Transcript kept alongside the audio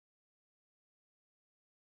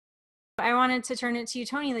I wanted to turn it to you,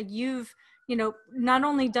 Toni. Like you've, not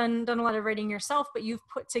only done a lot of writing yourself, but you've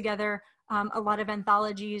put together a lot of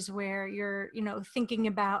anthologies where you're, thinking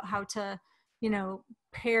about how to,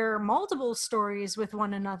 pair multiple stories with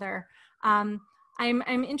one another. I'm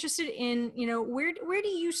interested in, where do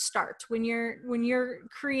you start when you're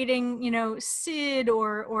creating, Sid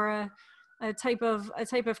or a type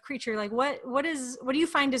of creature? Like what do you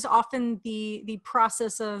find is often the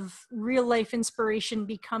process of real life inspiration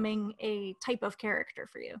becoming a type of character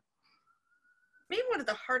for you? Maybe one of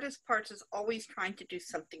the hardest parts is always trying to do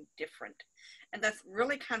something different. And that's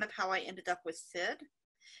really kind of how I ended up with Sid,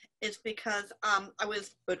 is because I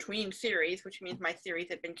was between series, which means my series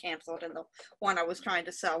had been canceled and the one I was trying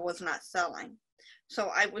to sell was not selling.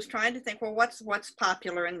 So I was trying to think, well, what's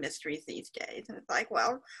popular in mysteries these days? And it's like,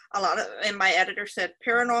 well, and my editor said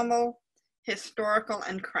paranormal, historical,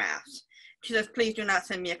 and crafts. She says, please do not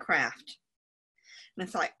send me a craft. And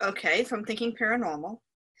it's like, okay, so I'm thinking paranormal.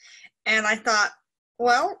 And I thought,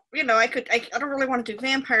 well, I don't really want to do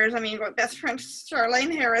vampires. I mean, my best friend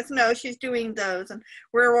Charlaine Harris, no, she's doing those. And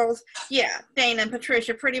werewolves, yeah, Dana and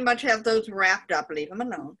Patricia pretty much have those wrapped up, leave them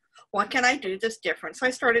alone. What can I do that's different? So I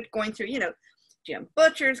started going through, Jim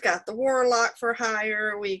Butcher's got the Warlock for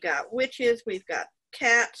hire. We got witches, we've got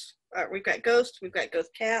cats, we've got ghosts, we've got ghost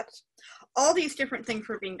cats. All these different things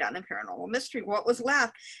were being done in paranormal mystery. What was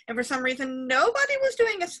left? And for some reason, nobody was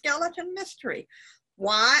doing a skeleton mystery.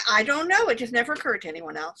 Why? I don't know. It just never occurred to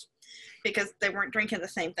anyone else because they weren't drinking the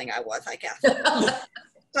same thing I was, I guess.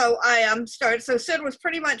 So I started. So Sid was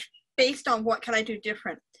pretty much based on what can I do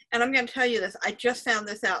different. And I'm going to tell you this. I just found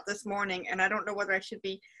this out this morning, and I don't know whether I should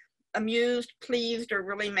be amused, pleased, or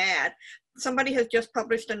really mad. Somebody has just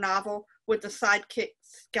published a novel with a sidekick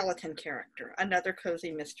skeleton character, another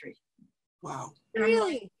cozy mystery. Wow.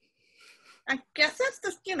 Really? I guess that's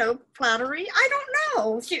just, flattery. I don't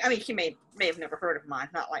know. She may have never heard of mine.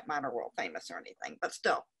 Not like mine are world famous or anything, but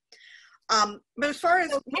still. But as far as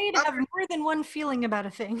it's okay to have more than one feeling about a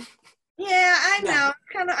thing. Yeah, I know.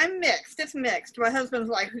 I'm mixed. It's mixed. My husband's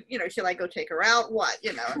like, should I go take her out? What?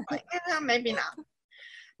 I'm like, maybe not.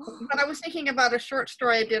 But I was thinking about a short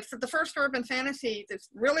story I did for the first urban fantasy. This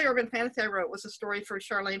really urban fantasy I wrote was a story for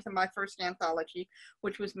Charlaine from my first anthology,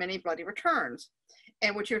 which was Many Bloody Returns.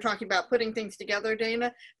 And what you're talking about, putting things together,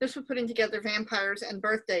 Dana, this was putting together vampires and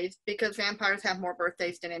birthdays because vampires have more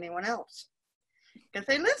birthdays than anyone else because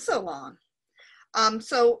they live so long.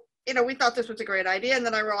 So, we thought this was a great idea. And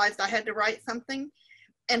then I realized I had to write something.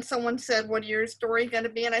 And someone said, what are your story going to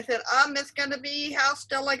be? And I said, it's going to be how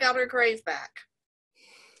Stella got her grave back.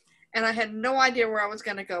 And I had no idea where I was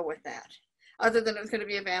going to go with that, other than it was going to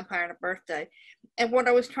be a vampire and a birthday. And what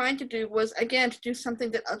I was trying to do was, again, to do something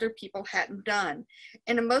that other people hadn't done.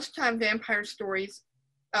 And in most time vampire stories,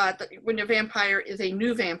 when a vampire is a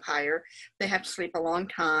new vampire, they have to sleep a long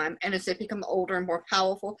time. And as they become older and more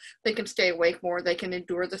powerful, they can stay awake more, they can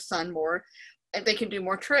endure the sun more, and they can do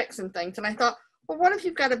more tricks and things. And I thought, well, what if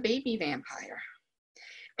you've got a baby vampire?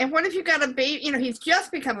 And what if you got a baby, he's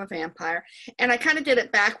just become a vampire. And I kind of did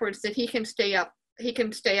it backwards, that he can stay out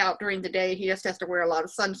during the day. He just has to wear a lot of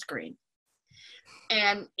sunscreen.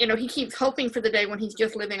 And, he keeps hoping for the day when he's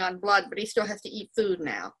just living on blood, but he still has to eat food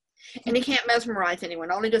now. And he can't mesmerize anyone.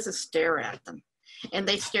 All he does is stare at them. And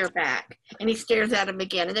they stare back. And he stares at them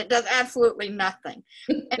again. And it does absolutely nothing.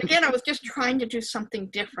 And again, I was just trying to do something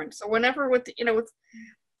different. So whenever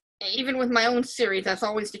even with my own series, that's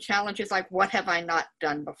always the challenge, is like, what have I not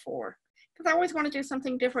done before? Because I always want to do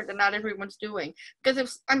something different that not everyone's doing. Because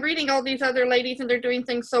if I'm reading all these other ladies and they're doing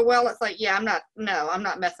things so well, it's like, yeah, I'm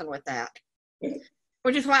not messing with that.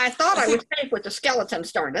 Which is why I thought I was safe with the skeleton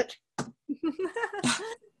started.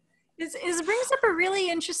 It brings up a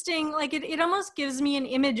really interesting, like it almost gives me an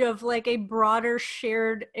image of like a broader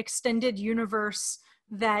shared extended universe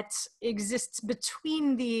that exists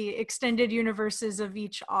between the extended universes of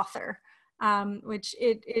each author, which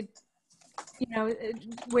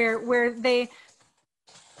where they,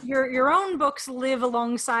 your own books live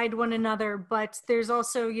alongside one another, but there's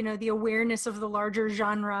also, the awareness of the larger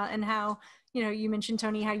genre and how, you mentioned,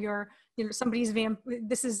 Toni, how you're, somebody's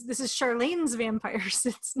this is Charlaine's vampires.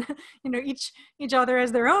 It's, each author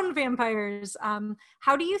has their own vampires.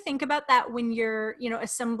 How do you think about that when you're,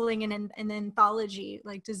 assembling an anthology?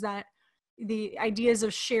 Like, does that, the ideas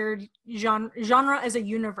of shared genre as a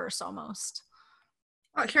universe almost?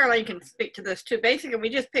 Well, Charlaine can speak to this too. Basically, we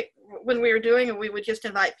just picked, when we were doing it, we would just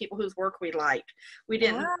invite people whose work we liked. We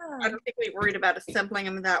didn't, I don't think we worried about assembling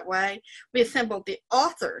them that way. We assembled the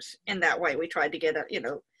authors in that way. We tried to get,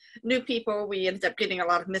 new people. We ended up getting a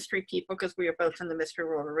lot of mystery people because we were both in the mystery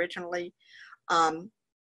world originally.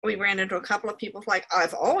 we ran into a couple of people like,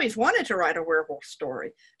 I've always wanted to write a werewolf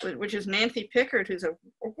story, which is Nancy Pickard, who's a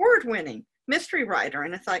award-winning mystery writer.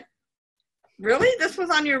 And it's like, really? This was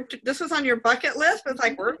on your bucket list? But it's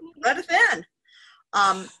like, let us in.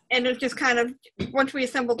 And it just kind of, once we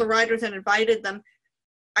assembled the writers and invited them,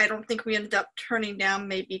 I don't think we ended up turning down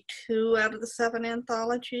maybe 2 out of the 7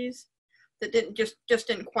 anthologies that didn't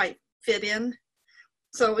didn't quite fit in.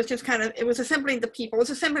 So it was just kind of, it was assembling the people, it was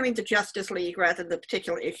assembling the Justice League rather than the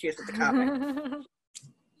particular issues of the comic.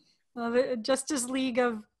 Well, the Justice League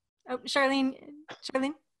of, oh, Charlaine?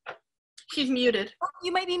 She's muted. Oh,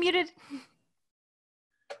 you might be muted.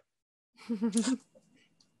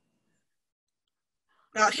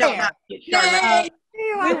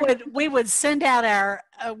 We would send out our,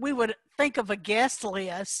 we would think of a guest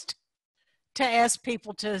list to ask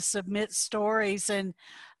people to submit stories, and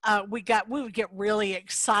we would get really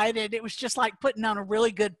excited. It was just like putting on a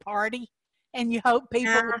really good party, and you hope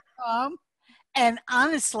people would come. And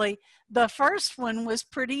honestly, the first one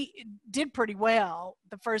did pretty well,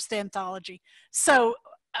 the first anthology. So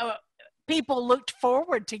people looked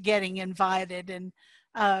forward to getting invited, and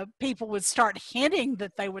people would start hinting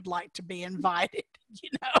that they would like to be invited, you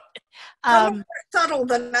know. More subtle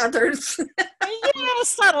than others. Yeah,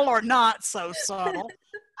 subtle or not so subtle.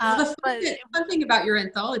 The fun thing about your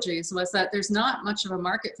anthologies was that there's not much of a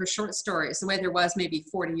market for short stories the way there was maybe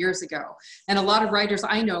 40 years ago. And a lot of writers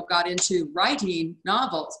I know got into writing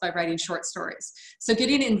novels by writing short stories. So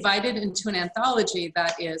getting invited into an anthology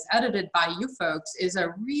that is edited by you folks is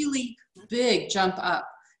a really big jump up.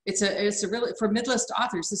 It's a really, for mid-list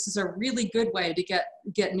authors, this is a really good way to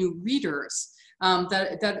get new readers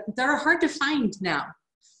that are hard to find now.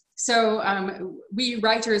 So we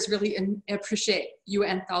writers really appreciate you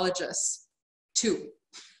anthologists too.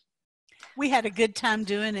 We had a good time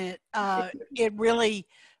doing it. It really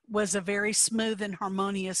was a very smooth and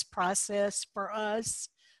harmonious process for us.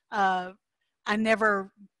 I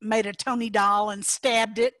never made a Toni doll and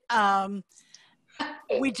stabbed it.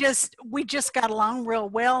 We just got along real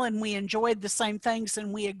well, and we enjoyed the same things,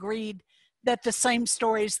 and we agreed that the same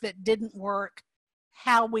stories that didn't work,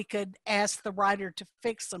 how we could ask the writer to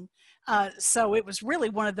fix them. So it was really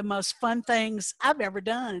one of the most fun things I've ever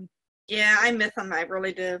done. Yeah, I miss them. I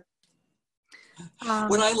really do.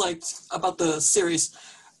 What I liked about the series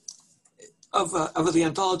of the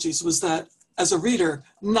anthologies was that as a reader,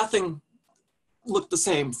 nothing looked the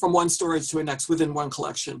same from one story to the next within one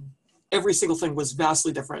collection. Every single thing was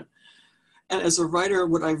vastly different. And as a writer,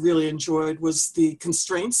 what I really enjoyed was the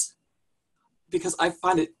constraints, because I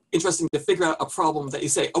find it interesting to figure out a problem that you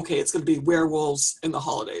say, okay, it's going to be werewolves in the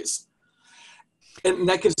holidays. And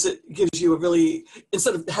that gives you a really,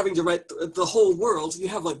 instead of having to write the whole world, you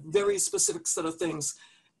have a very specific set of things.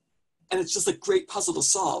 And it's just a great puzzle to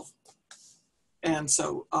solve. And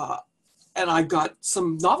so, and I got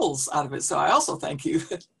some novels out of it. So I also thank you.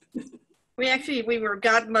 We were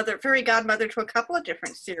fairy godmother to a couple of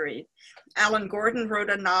different series. Alan Gordon wrote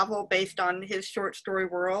a novel based on his short story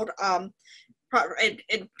world.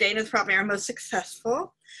 Dana's probably our most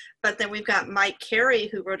successful. But then we've got Mike Carey,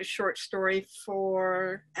 who wrote a short story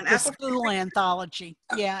for an Apple School Anthology.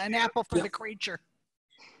 Yeah, An Apple for the Creature.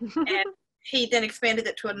 And he then expanded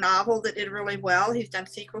it to a novel that did really well. He's done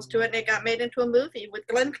sequels to it, and it got made into a movie with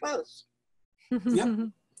Glenn Close. Yep.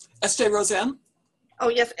 S.J. Roseanne? Oh,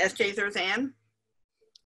 yes, S.J. Roseanne.